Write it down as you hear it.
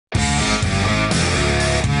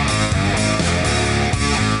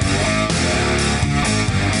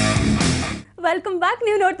Welcome back.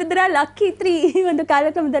 ನೀವು ನೋಡ್ತಿದ್ದೀರಾ lucky 3 ಈ ಒಂದು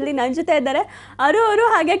ಕಾರ್ಯಕ್ರಮದಲ್ಲಿ ನನ್ನ ಜೊತೆ ಇದ್ದಾರೆ ಅರು ಅವರು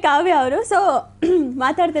ಹಾಗೆ ಕಾವ್ಯ ಅವರು. ಸೊ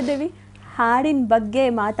ಮಾತಾಡ್ತಾ ಇದ್ದೀವಿ, ಹಾಡಿನ ಬಗ್ಗೆ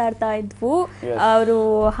ಮಾತಾಡ್ತಾ ಇದ್ವು. ಅವರು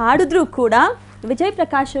ಹಾಡಿದ್ರು ಕೂಡ ವಿಜಯ್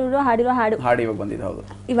ಪ್ರಕಾಶ್ ಅವರು ಹಾಡಿರೋ ಹಾಡು ಇವಾಗ ಬಂದಿದೆ. ಹೌದು,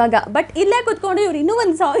 ಇವಾಗ ಬಟ್ ಇಲ್ಲೇ ಕೂತ್ಕೊಂಡು ಇವ್ರು ಇನ್ನೂ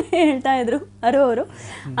ಒಂದು ಸಾಂಗ್ ಹೇಳ್ತಾ ಇದ್ರು ಅರು ಅವರು.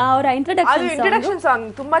 ಅವರ ಇಂಟ್ರೊಡಕ್ಷನ್ ಸಾಂಗ್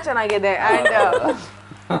ತುಂಬಾ ಚೆನ್ನಾಗಿದೆ ಅಂಡ್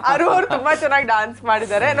ಅರು ಅವರು ತುಂಬಾ ಚೆನ್ನಾಗಿ ಡಾನ್ಸ್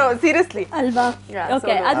ಮಾಡಿದ್ದಾರೆ. ನೋ ಸೀರಿಯಸ್ಲಿ ಅಲ್ವಾ?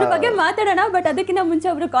 ಓಕೆ, ಅದ್ರ ಬಗ್ಗೆ ಮಾತಾಡೋಣ. ಬಟ್ ಅದಕ್ಕಿಂತ ಮುಂಚೆ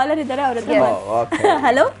ಒಬ್ರು ಕಾಲರ್ ಇದ್ದಾರೆ, ಅವ್ರ ಹತ್ರ.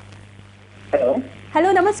 ಹಲೋ ಹಲೋ,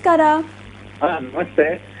 ನಮಸ್ಕಾರ. ನಮಸ್ತೆ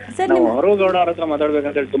ಸರ್. ನಾವು ಅರು ಗೌಡ ಅವ್ರ ಹತ್ರ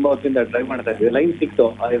ಮಾತಾಡ್ಬೇಕಂತ ಹೇಳಿ ತುಂಬಾ ಹೊತ್ತಿಂದ ಟ್ರೈ ಮಾಡ್ತಾ ಇದ್ವಿ. ಲೈನ್ ಸಿಕ್ತು.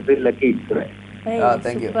 I feel lucky today. Sir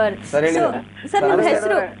ನಿಮ್ಮ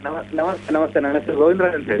ಹೆಸರು? ನಮಸ್ತೆ, ನನ್ನ ಹೆಸರು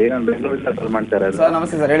ಗೋವಿಂದರಾಜ್ ಅಂತ ಹೇಳಿ. ನಾನು ಬೆಂಗಳೂರಿಂದ ಕಾಲ್ ಮಾಡ್ತಾ ಇರೋದು. ಸರ್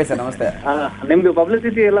ನಮಸ್ತೆ ಸರ್, ಹೇಳಿ ಸರ್. ನಮಸ್ತೆ. ನಿಮ್ದು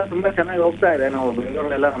ಪಬ್ಲಿಸಿಟಿ ಎಲ್ಲ ತುಂಬಾ ಚೆನ್ನಾಗಿ ಹೋಗ್ತಾ ಇದೆ. ನಾವು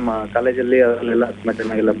ಬೆಂಗಳೂರಲ್ಲೆಲ್ಲ ನಮ್ಮ ಕಾಲೇಜಲ್ಲಿ ಅದರಲ್ಲೆಲ್ಲ ತುಂಬಾ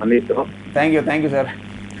ಚೆನ್ನಾಗೆಲ್ಲ ಬಂದಿತ್ತು. Thank you sir.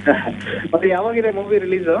 ಮತ್ತೆ ಯಾವಾಗಿದೆ ಮೂವಿ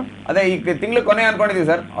ರಿಲೀಸ್? ಅದೇ ಈ ತಿಂಗಳು ಕೊನೆ ಅನ್ಕೊಂಡಿದೀವಿ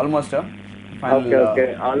sir, almost. Okay,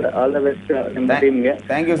 all the best ನಿಮ್ಮ ಟೀಮ್ಗೆ.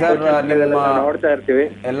 Thank you sir. ನೋಡ್ತಾ ಇರ್ತೀವಿ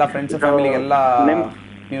ಎಲ್ಲ ಫ್ರೆಂಡ್ಸ್ ಫ್ಯಾಮಿಲಿ ಎಲ್ಲ.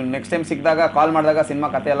 ನೀವು ನೆಕ್ಸ್ಟ್ ಟೈಮ್ ಸಿಕ್ಕಿದಾಗ ಕಾಲ್ ಮಾಡಿದಾಗ ಸಿನಿಮಾ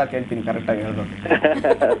ಕತೆ ಎಲ್ಲ ಕೇಳ್ತೀನಿ, ಕರೆಕ್ಟ್ ಆಗಿ ಹೇಳ್ಬೇಕು.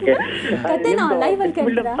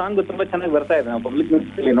 ಸಾಂಗ್ ತುಂಬಾ ಚೆನ್ನಾಗಿ ಬರ್ತಾ ಇದೆ, ನಾವು ಪಬ್ಲಿಕ್ ನ್ಯೂಸ್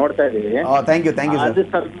ನೋಡ್ತಾ ಇದೀವಿ. Thank you sir. ಅದು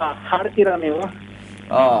ಸ್ವಲ್ಪ ಹಾಡ್ತೀರಾ ನೀವು?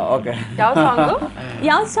 ಓಕೆ, ಯಾವ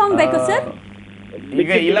ಸಾಂಗ್ ಬೇಕು ಸರ್?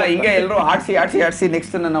 ಈಗ ಇಲ್ಲ, ಹಿಂಗೆ ಎಲ್ಲರೂ ಹಾಡ್ಸಿ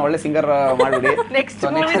ನೆಕ್ಸ್ಟ್ ನನ್ನ ಒಳ್ಳೆ ಸಿಂಗರ್ ಮಾಡ್ಬಿಡಿ. ನೆಕ್ಸ್ಟ್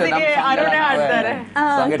ಟ್ರೈ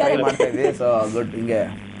ಮಾಡ್ತಾ ಇದ್ವಿ. ಸೊ ಗುಡ್, ಹಿಂಗೆ.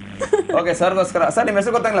 ಓಕೆ ಸರ್ಗೋಸ್ಕರ. ಸರ್ ನಿಮ್ಮ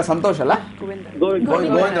ಹೆಸರು ಗೊತ್ತಾಗಿಲ್ಲ? ಸಂತೋಷ್ ಅಲ್ಲ?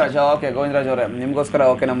 ಗೋವಿಂದರಾಜ್. ಓಕೆ, ಗೋವಿಂದರಾಜ್ ಅವರೇ, ನಿಮ್ಗೋಸ್ಕರ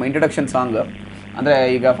ಓಕೆ ನಮ್ಮ ಇಂಟ್ರೊಡಕ್ಷನ್ ಸಾಂಗ್. ಅಂದರೆ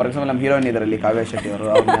ಈಗ ಫಾರ್ ಎಕ್ಸಾಂಪಲ್ ನಮ್ಮ ಹೀರೋಯಿನ್ ಇದರಲ್ಲಿ ಕಾವ್ಯ ಶೆಟ್ಟಿ ಅವರು,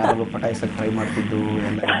 ಅವ್ರನ್ನ ಯಾರು ಪಟಾಯಿಸಕ್ಕೆ ಟ್ರೈ ಮಾಡ್ತಿದ್ದು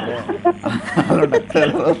ಎಲ್ಲ ಇದ್ರು.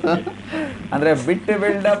 ಅಂದರೆ ಬಿಟ್ಟು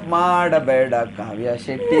ಬಿಲ್ಡಪ್ ಮಾಡಬೇಡ, ಕಾವ್ಯ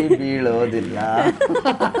ಶೆಟ್ಟಿ ಬೀಳೋದಿಲ್ಲ.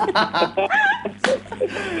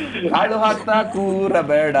 ಕಾಳು ಹಾಕ್ತಾ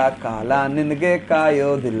ಕೂರಬೇಡ, ಕಾಲ ನಿನಗೆ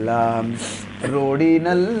ಕಾಯೋದಿಲ್ಲ.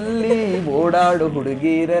 ರೋಡಿನಲ್ಲಿ ಓಡಾಡು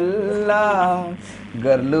ಹುಡುಗಿರೆಲ್ಲ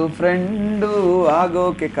ಗರ್ಲು ಫ್ರೆಂಡು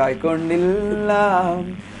ಆಗೋಕೆ ಕಾಯ್ಕೊಂಡಿಲ್ಲ.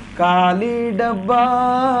 ಖಾಲಿ ಡಬ್ಬ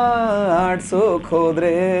ಆಡ್ಸೋಕ್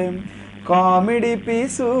ಹೋದ್ರೆ ಕಾಮಿಡಿ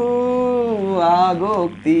ಪೀಸು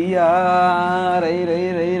ಆಗೋಗ್ತೀಯ. ರೈ ರೈ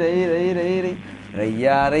ರೈ ರೈ ರೈ ರೈ ರೈ ರಯ್ಯ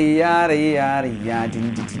ರಯ್ಯ ರಯ್ಯ ರಯ್ಯ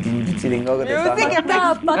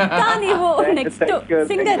ನೀವು next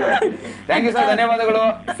singer. Thank you sir, ಧನ್ಯವಾದಗಳು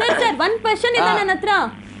ಸರ್. ಒನ್ ಕ್ವೆಶ್ಚನ್ ಇದೆ ನನ್ನ ಹತ್ರ.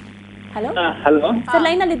 ಹಲೋ ಸರ್,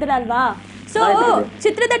 ಲೈನ್ ಅಲ್ಲಿ ಇದ್ದೀರಾ ಅಲ್ವಾ? ಸೊ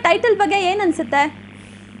ಚಿತ್ರದ ಟೈಟಲ್ ಬಗ್ಗೆ ಏನ್ ಅನ್ಸುತ್ತೆ?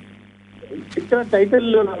 ಚಿತ್ರ ಟೈಟಲ್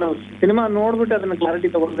ನಾನು ಸಿನಿಮಾ ನೋಡ್ಬಿಟ್ಟು ಅದನ್ನ ಕ್ಲಾರಿಟಿ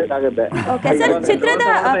ತಗೊಳ್ಬೇಕಾಗತ್ತೆ. ಓಕೆ ಸರ್, ಚಿತ್ರದ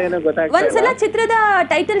ಒಂದ್ಸಲ ಚಿತ್ರದ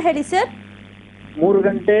ಟೈಟಲ್ ಹೇಳಿ ಸರ್. 3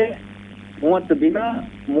 ಗಂಟೆ 30 ದಿನ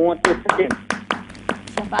 30 ಸೆಕೆಂಡ್.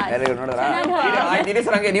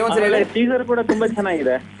 ಟೀಸರ್ ಕೂಡ ತುಂಬಾ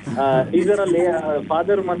ಚೆನ್ನಾಗಿದೆ. ಟೀಸರ್ ಅಲ್ಲಿ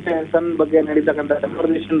ಫಾದರ್ ಮತ್ತೆ ಸನ್ ಬಗ್ಗೆ ನಡೀತಕ್ಕಂತ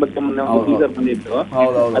ಕನ್ವರ್ಸೇಷನ್ ಬಗ್ಗೆ ಟೀಸರ್ ಬಂದಿತ್ತು.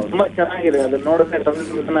 ತುಂಬಾ ಚೆನ್ನಾಗಿದೆ. ಅದನ್ನ ನೋಡಿದ್ರೆ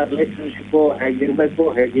ರಿಲೇಶನ್ಶಿಪ್ ಹೇಗಿರ್ಬೇಕು,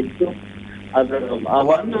 ಹೇಗಿತ್ತು, ಅದ್ರ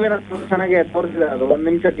ಒಂದು ಚೆನ್ನಾಗಿ ತೋರಿಸಿದೆ. ಅದು 1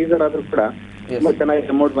 ನಿಮಿಷ ಟೀಸರ್ ಆದ್ರೂ ಕೂಡ ತುಂಬಾ ಚೆನ್ನಾಗಿ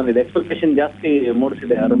ಮೂಡ್ ಬಂದಿದೆ. ಎಕ್ಸ್ಪೆಕ್ಟೇಷನ್ ಜಾಸ್ತಿ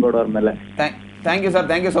ಮೂಡಿಸಿದೆ ಅರುಣ್ ಗೌಡ ಅವ್ರ ಮೇಲೆ. Thank you sir,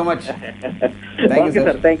 thank you so much. Thank you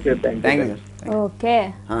sir. Okay,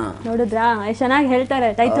 ನೋಡಿದ್ರಾ ಎಷ್ಟು ಚೆನ್ನಾಗಿ ಹೇಳ್ತಾರೆ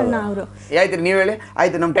ಟೈಟಲ್ ನ ಅವರು. ಆಯ್ತು, ನೀವು ಹೇಳಿ.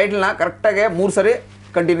 ಆಯ್ತು, ನಮ್ಮ ಟೈಟಲ್ ನ ಕರೆಕ್ಟಾಗಿ 3 ಸರಿ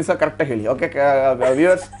ಕಂಟಿನ್ಯೂಸ್ ಆಗಿ ಕರೆಕ್ಟಾಗಿ ಹೇಳಿ. Okay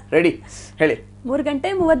viewers, ready? ಹೇಳಿ. 3 ಗಂಟೆ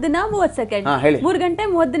 30 ದಿನ 30 ಸೆಕೆಂಡ್. 3 ಗಂಟೆ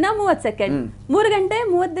 30 ದಿನ 30 ಸೆಕೆಂಡ್. 3 ಗಂಟೆ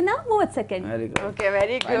 30 ದಿನ 30 second. Okay,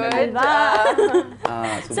 very good.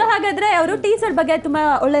 So ಹಾಗಾದ್ರೆ ಅವರು ಟೀಸರ್ ಬಗ್ಗೆ ತುಂಬಾ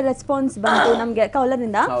ಒಳ್ಳೆ ರೆಸ್ಪಾನ್ಸ್ ಬಂತು ನಮ್ಗೆ ಕಾಲರ್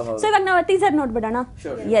ಇಂದ. ಸೊ ಇವಾಗ ನಾವು ಟೀಸರ್ ನೋಡ್ಬಿಡೋಣ.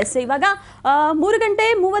 ಎಸ್, ಇವಾಗ 3 ಗಂಟೆ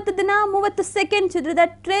 30 ದಿನ 30 ಸೆಕೆಂಡ್ ಚಿತ್ರದ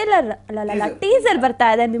ಟ್ರೇಲರ್ ಅಲ್ಲ ಟೀಸರ್ ಬರ್ತಾ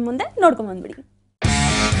ಇದೆ ನಿಮ್ ಮುಂದೆ, ನೋಡ್ಕೊಂಡ್ ಬಂದ್ಬಿಡಿ.